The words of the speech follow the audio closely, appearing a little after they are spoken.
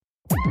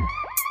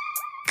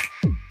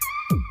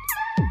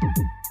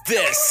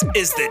This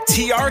is the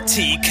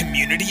TRT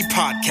Community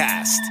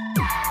Podcast,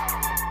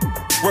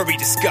 where we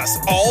discuss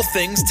all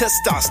things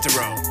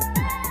testosterone.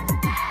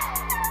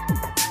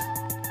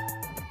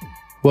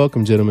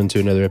 Welcome, gentlemen, to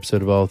another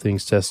episode of All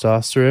Things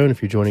Testosterone.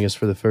 If you're joining us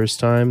for the first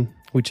time,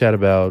 we chat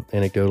about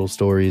anecdotal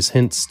stories,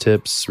 hints,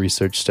 tips,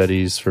 research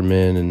studies for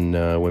men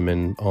and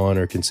women on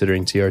or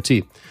considering TRT.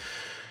 You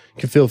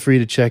can feel free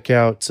to check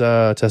out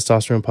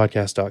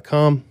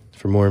testosteronepodcast.com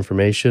for more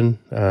information.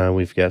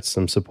 We've got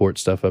some support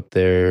stuff up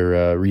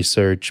there,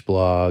 research,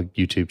 blog,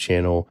 YouTube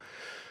channel.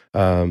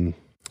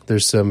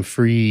 There's some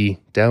free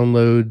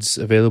downloads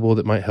available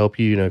that might help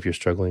you, if you're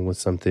struggling with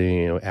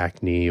something,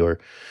 acne or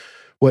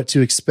what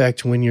to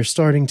expect when you're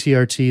starting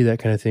TRT, that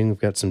kind of thing. We've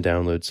got some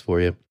downloads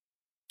for you.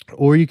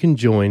 Or you can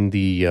join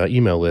the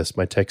email list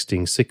by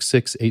texting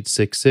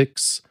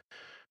 66866.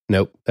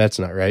 Nope, that's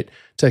not right.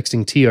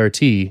 Texting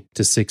TRT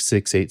to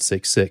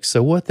 66866.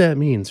 So what that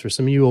means for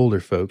some of you older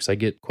folks, I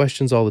get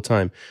questions all the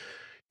time.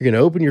 You're going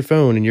to open your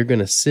phone and you're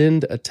going to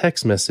send a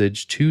text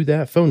message to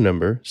that phone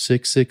number,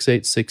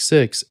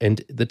 66866,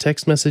 and the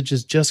text message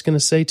is just going to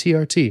say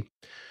TRT. And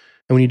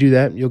when you do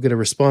that, you'll get a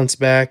response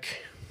back.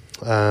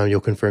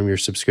 You'll confirm your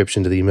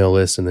subscription to the email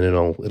list, and then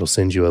it'll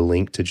send you a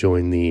link to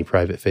join the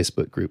private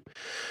Facebook group.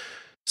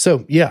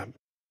 So yeah,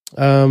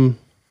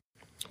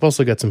 I've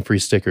also got some free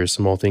stickers,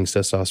 some All Things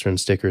Testosterone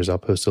stickers. I'll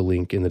post a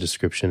link in the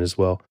description as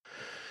well.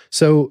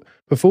 So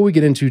before we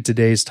get into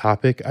today's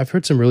topic, I've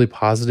heard some really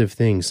positive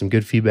things, some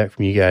good feedback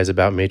from you guys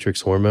about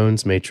Matrix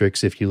hormones.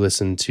 Matrix, if you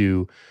listened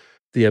to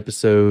the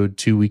episode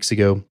 2 weeks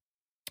ago,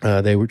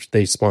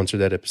 they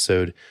sponsored that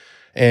episode,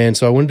 and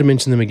so I wanted to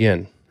mention them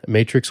again.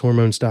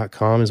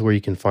 MatrixHormones.com is where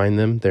you can find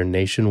them. They're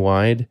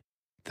nationwide.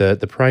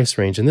 The price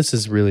range, and this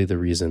is really the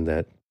reason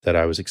that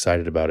I was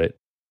excited about it.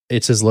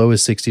 It's as low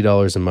as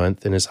 $60 a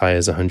month and as high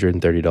as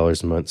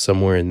 $130 a month,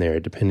 somewhere in there,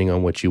 depending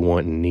on what you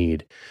want and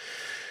need.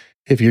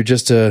 If you're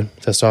just a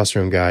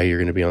testosterone guy, you're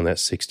going to be on that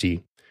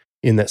 60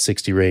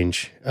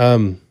 range.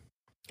 They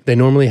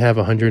normally have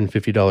a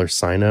 $150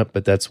 sign up,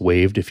 but that's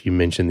waived if you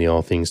mention the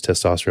All Things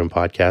Testosterone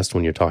podcast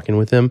when you're talking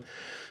with them.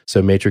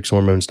 So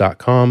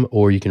matrixhormones.com,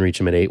 or you can reach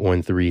them at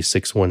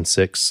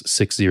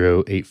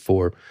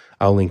 813-616-6084.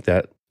 I'll link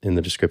that in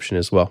the description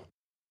as well.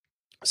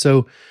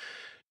 So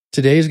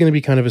today is going to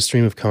be kind of a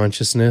stream of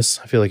consciousness.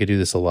 I feel like I do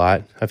this a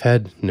lot. I've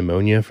had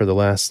pneumonia for the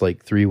last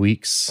 3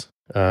 weeks.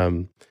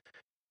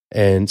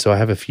 And so I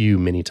have a few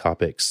mini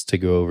topics to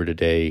go over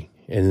today.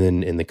 And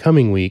then in the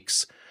coming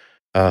weeks,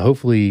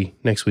 hopefully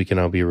next weekend,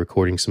 I'll be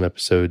recording some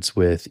episodes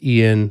with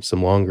Ian,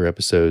 some longer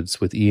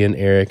episodes with Ian,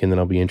 Eric, and then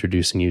I'll be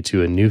introducing you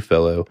to a new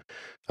fellow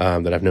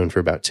that I've known for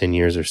about 10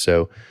 years or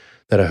so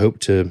that I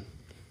hope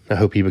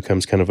he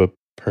becomes kind of a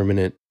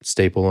permanent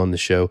staple on the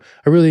show.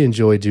 I really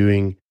enjoy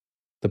doing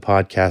the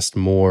podcast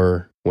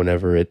more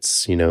whenever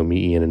it's,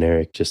 me, Ian, and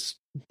Eric, just,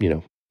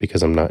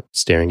 because I'm not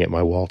staring at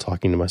my wall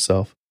talking to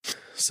myself.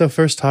 So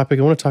first topic,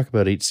 I want to talk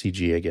about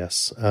HCG, I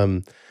guess.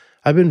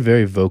 I've been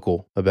very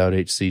vocal about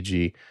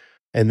HCG.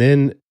 And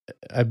then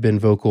I've been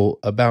vocal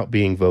about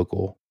being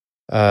vocal.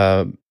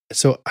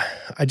 So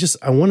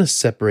I want to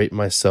separate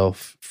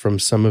myself from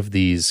some of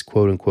these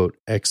quote unquote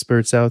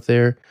experts out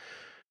there.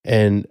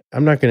 And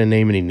I'm not going to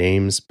name any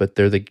names, but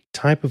they're the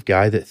type of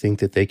guy that think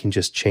that they can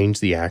just change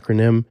the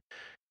acronym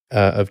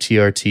of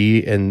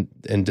TRT and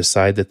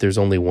decide that there's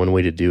only one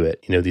way to do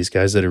it. These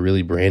guys that are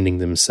really branding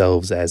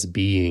themselves as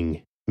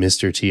being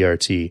Mr.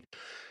 TRT.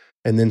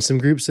 And then some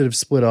groups that have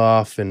split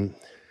off and,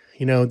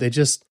 they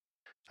just,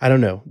 I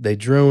don't know, they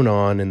drone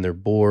on and they're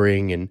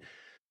boring and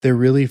they're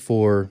really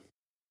for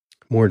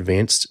more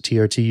advanced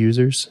TRT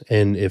users.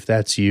 And if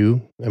that's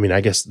you,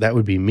 I guess that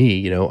would be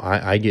me.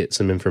 I get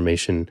some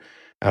information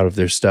out of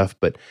their stuff,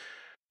 but,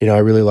 I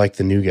really like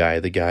the new guy,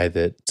 the guy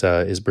that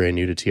is brand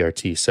new to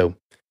TRT. So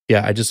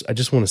yeah, I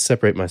just want to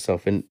separate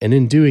myself. And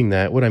in doing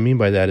that, what I mean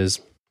by that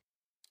is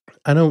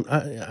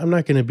I'm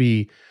not going to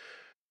be,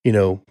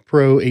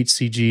 pro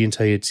HCG and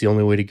tell you it's the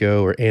only way to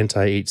go, or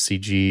anti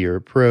HCG, or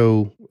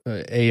pro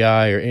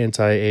AI or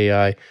anti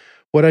AI.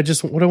 What I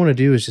want to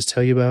do is just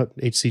tell you about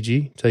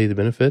HCG, tell you the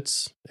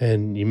benefits,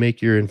 and you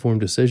make your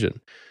informed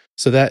decision.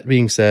 So that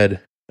being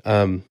said,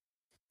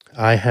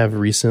 I have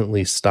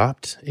recently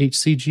stopped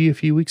HCG a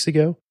few weeks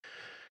ago,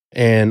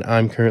 and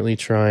I'm currently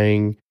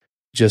trying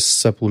just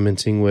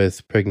supplementing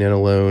with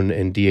pregnenolone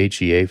and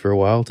DHEA for a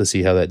while to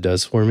see how that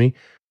does for me.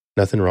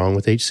 Nothing wrong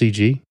with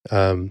HCG.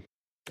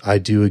 I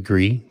do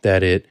agree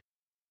that it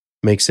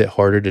makes it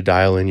harder to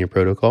dial in your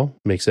protocol,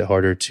 makes it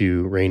harder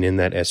to rein in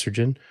that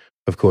estrogen.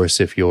 Of course,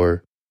 if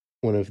you're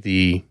one of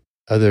the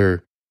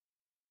other,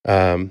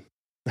 one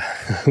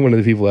of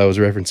the people I was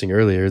referencing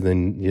earlier,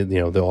 then,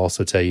 they'll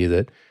also tell you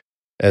that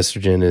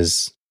estrogen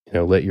is,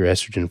 let your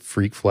estrogen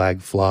freak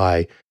flag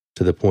fly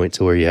to the point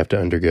to where you have to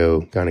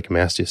undergo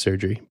gynecomastia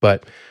surgery.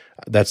 But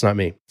that's not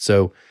me.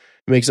 So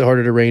it makes it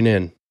harder to rein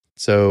in.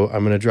 So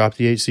I'm going to drop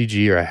the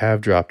HCG, or I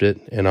have dropped it,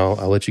 and I'll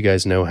let you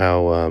guys know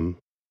how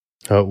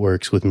it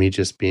works with me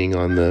just being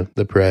on the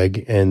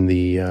preg and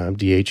the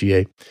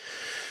DHEA.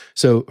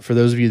 So for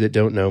those of you that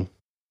don't know,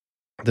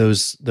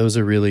 those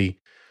are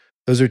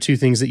those are two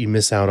things that you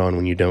miss out on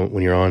when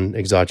you're on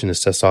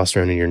exogenous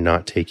testosterone and you're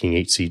not taking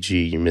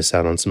HCG. You miss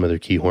out on some other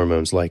key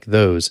hormones like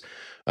those.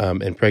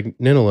 And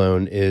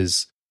pregnenolone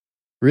is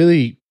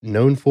really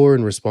known for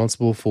and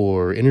responsible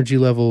for energy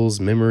levels,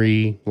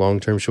 memory,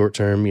 long-term,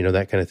 short-term,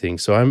 that kind of thing.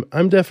 So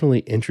I'm definitely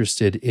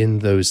interested in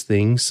those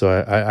things.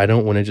 So I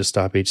don't want to just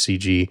stop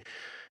HCG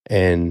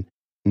and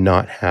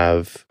not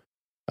have,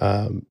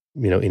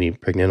 any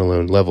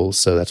pregnenolone levels.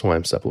 So that's why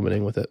I'm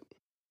supplementing with it.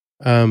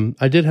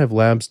 I did have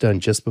labs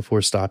done just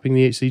before stopping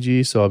the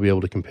HCG, so I'll be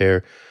able to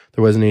compare.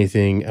 There wasn't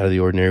anything out of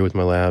the ordinary with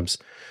my labs.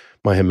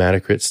 My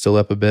hematocrit's still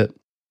up a bit.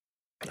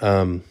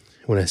 When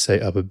I say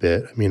up a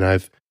bit, I mean,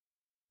 I've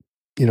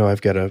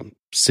got a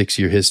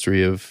 6-year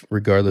history of,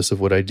 regardless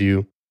of what I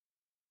do,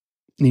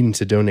 needing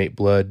to donate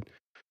blood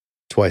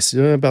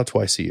about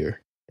twice a year.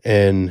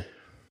 And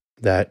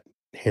that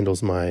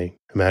handles my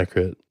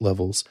hematocrit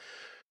levels.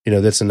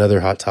 That's another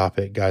hot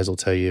topic. Guys will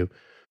tell you,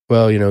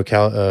 well,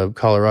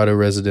 Colorado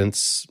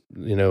residents,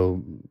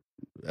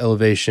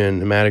 elevation,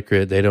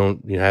 hematocrit, they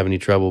don't have any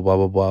trouble, blah,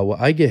 blah, blah. Well,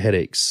 I get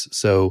headaches.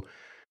 So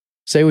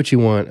say what you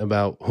want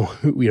about,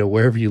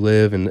 wherever you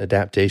live and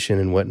adaptation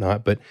and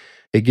whatnot, but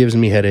it gives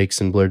me headaches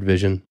and blurred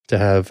vision to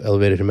have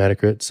elevated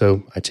hematocrit.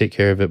 So I take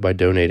care of it by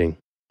donating.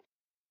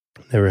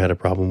 Never had a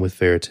problem with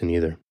ferritin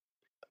either.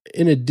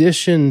 In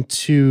addition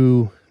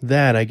to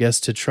that, I guess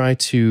to try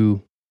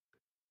to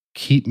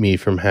keep me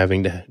from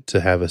having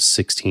to have a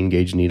 16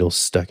 gauge needle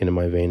stuck into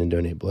my vein and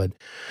donate blood,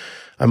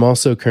 I'm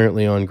also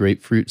currently on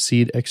grapefruit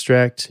seed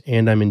extract,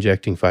 and I'm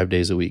injecting 5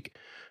 days a week.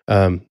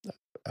 I'm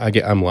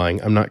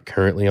lying. I'm not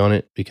currently on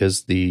it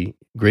because the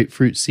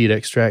grapefruit seed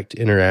extract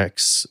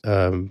interacts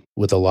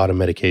with a lot of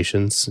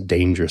medications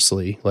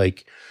dangerously.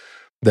 Like,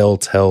 they'll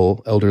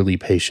tell elderly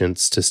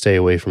patients to stay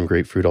away from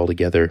grapefruit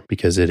altogether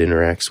because it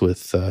interacts with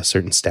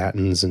certain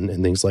statins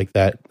and things like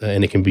that,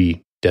 and it can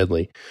be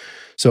deadly.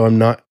 So I'm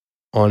not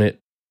on it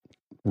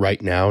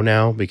right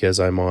now because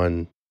I'm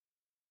on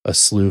a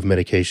slew of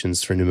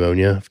medications for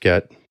pneumonia. I've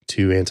got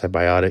 2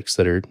 antibiotics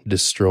that are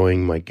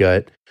destroying my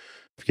gut.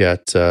 I've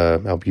got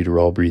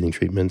albuterol breathing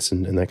treatments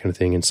and that kind of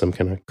thing, and some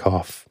kind of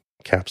cough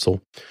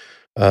capsule.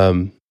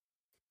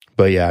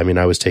 But yeah, I mean,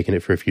 I was taking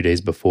it for a few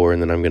days before,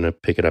 and then I'm going to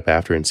pick it up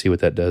after and see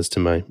what that does to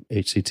my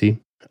HCT.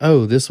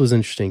 Oh, this was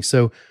interesting.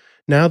 So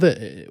now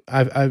that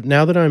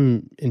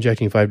I'm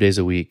injecting 5 days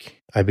a week,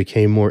 I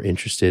became more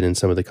interested in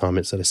some of the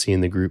comments that I see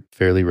in the group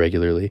fairly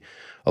regularly.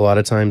 A lot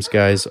of times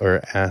guys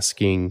are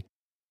asking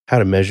how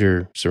to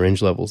measure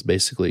syringe levels,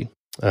 basically,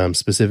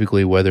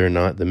 specifically whether or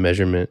not the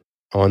measurement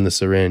on the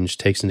syringe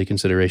takes into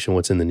consideration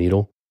what's in the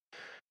needle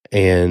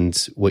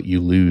and what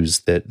you lose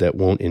that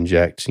won't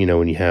inject.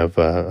 When you have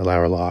a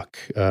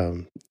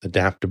Lauerlock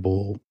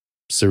adaptable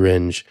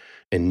syringe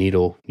and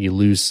needle, you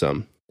lose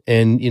some.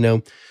 And,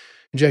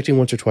 injecting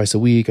once or twice a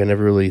week, I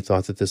never really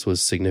thought that this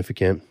was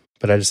significant,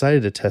 but I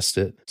decided to test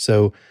it.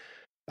 So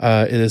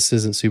this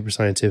isn't super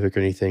scientific or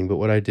anything, but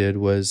what I did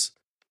was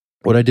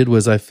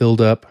I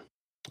filled up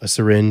a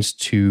syringe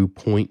to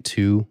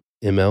 0.2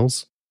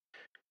 mLs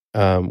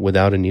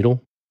without a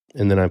needle,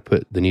 and then I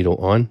put the needle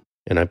on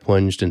and I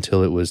plunged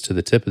until it was to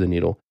the tip of the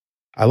needle.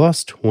 I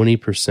lost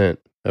 20%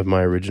 of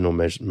my original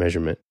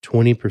measurement,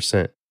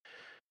 20%.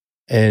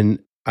 And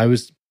I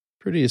was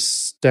pretty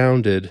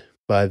astounded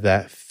by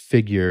that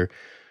figure.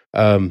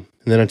 And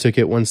then I took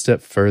it one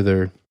step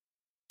further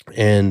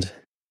and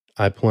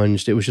I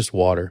plunged. It was just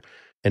water.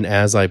 And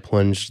as I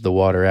plunged the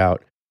water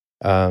out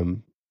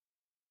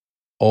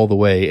all the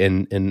way,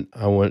 and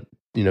I want,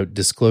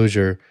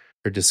 disclosure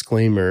or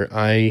disclaimer,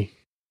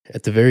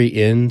 at the very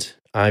end,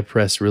 I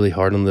press really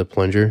hard on the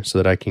plunger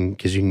so that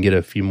because you can get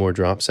a few more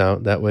drops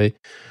out that way.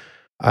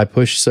 I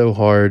pushed so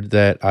hard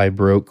that I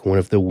broke one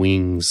of the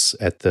wings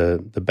at the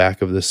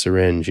back of the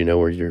syringe,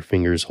 where your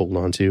fingers hold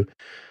on to.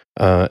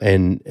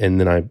 And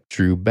then I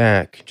drew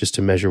back just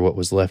to measure what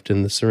was left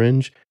in the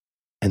syringe,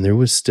 and there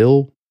was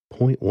still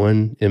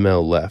 0.1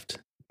 ml left.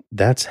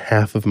 That's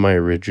half of my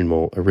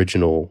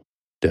original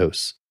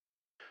dose.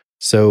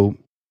 So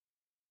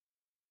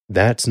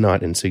that's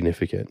not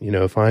insignificant.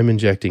 If I'm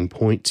injecting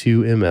 0.2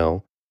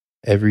 ml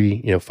every,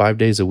 5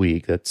 days a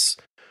week, that's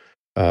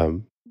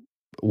 1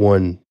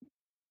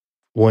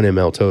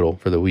 ml total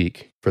for the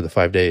week, for the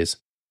 5 days.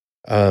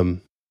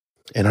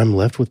 And I'm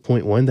left with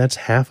 0.1, that's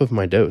half of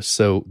my dose.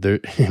 So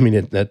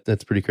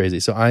that's pretty crazy.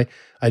 So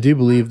I do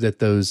believe that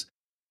those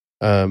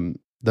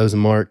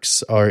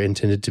marks are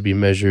intended to be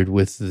measured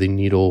with the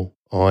needle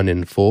on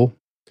and full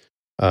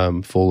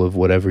of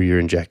whatever you're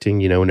injecting.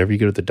 Whenever you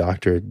go to the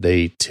doctor,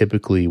 they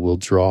typically will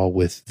draw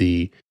with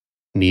the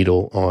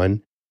needle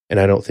on. And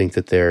I don't think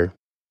that they're,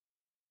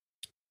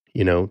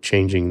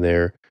 changing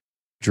their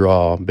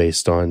draw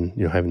based on,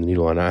 having the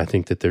needle on. I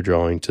think that they're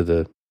drawing to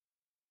the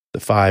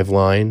 5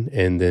 line,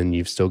 and then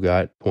you've still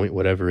got point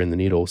whatever in the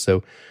needle.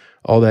 So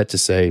all that to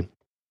say,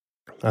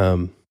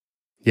 I'm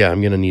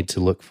going to need to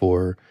look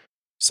for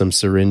some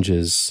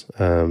syringes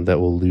that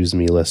will lose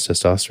me less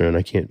testosterone.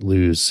 I can't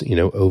lose,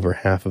 over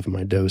half of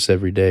my dose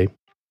every day.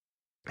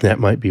 That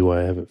might be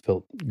why I haven't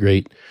felt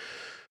great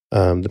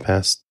the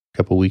past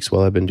couple weeks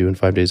while I've been doing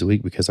 5 days a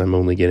week because I'm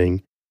only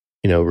getting,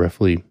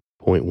 roughly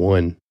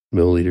 0.1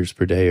 milliliters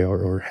per day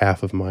or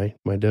half of my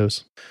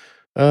dose.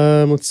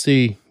 Let's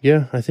see.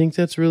 Yeah, I think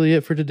that's really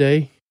it for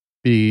today.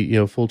 Be,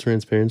 full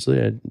transparency.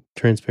 I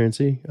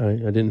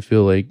didn't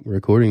feel like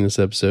recording this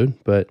episode,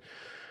 but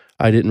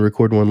I didn't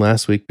record one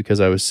last week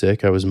because I was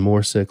sick. I was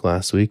more sick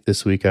last week.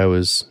 This week I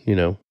was,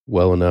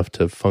 well enough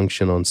to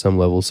function on some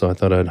level. So I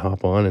thought I'd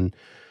hop on and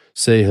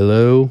say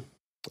hello,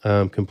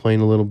 complain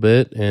a little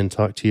bit, and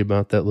talk to you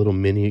about that little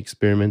mini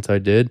experiment I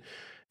did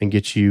and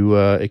get you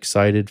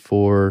excited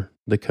for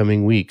the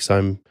coming weeks.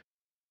 I'm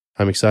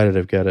excited.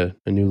 I've got a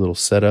new little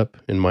setup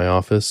in my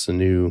office, a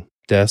new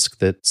desk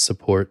that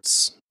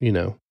supports,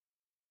 a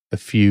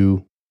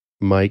few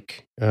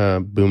mic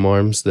boom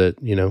arms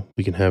that,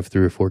 we can have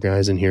 3 or 4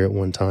 guys in here at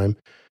one time.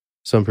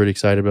 So I'm pretty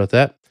excited about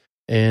that.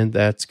 And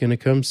that's going to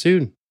come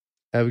soon.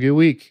 Have a good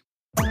week.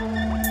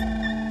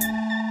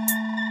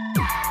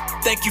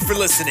 Thank you for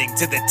listening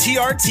to the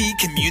TRT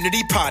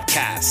Community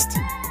Podcast.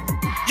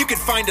 You can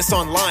find us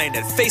online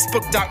at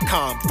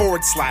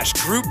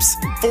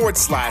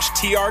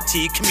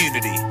facebook.com/groups/TRT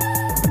Community.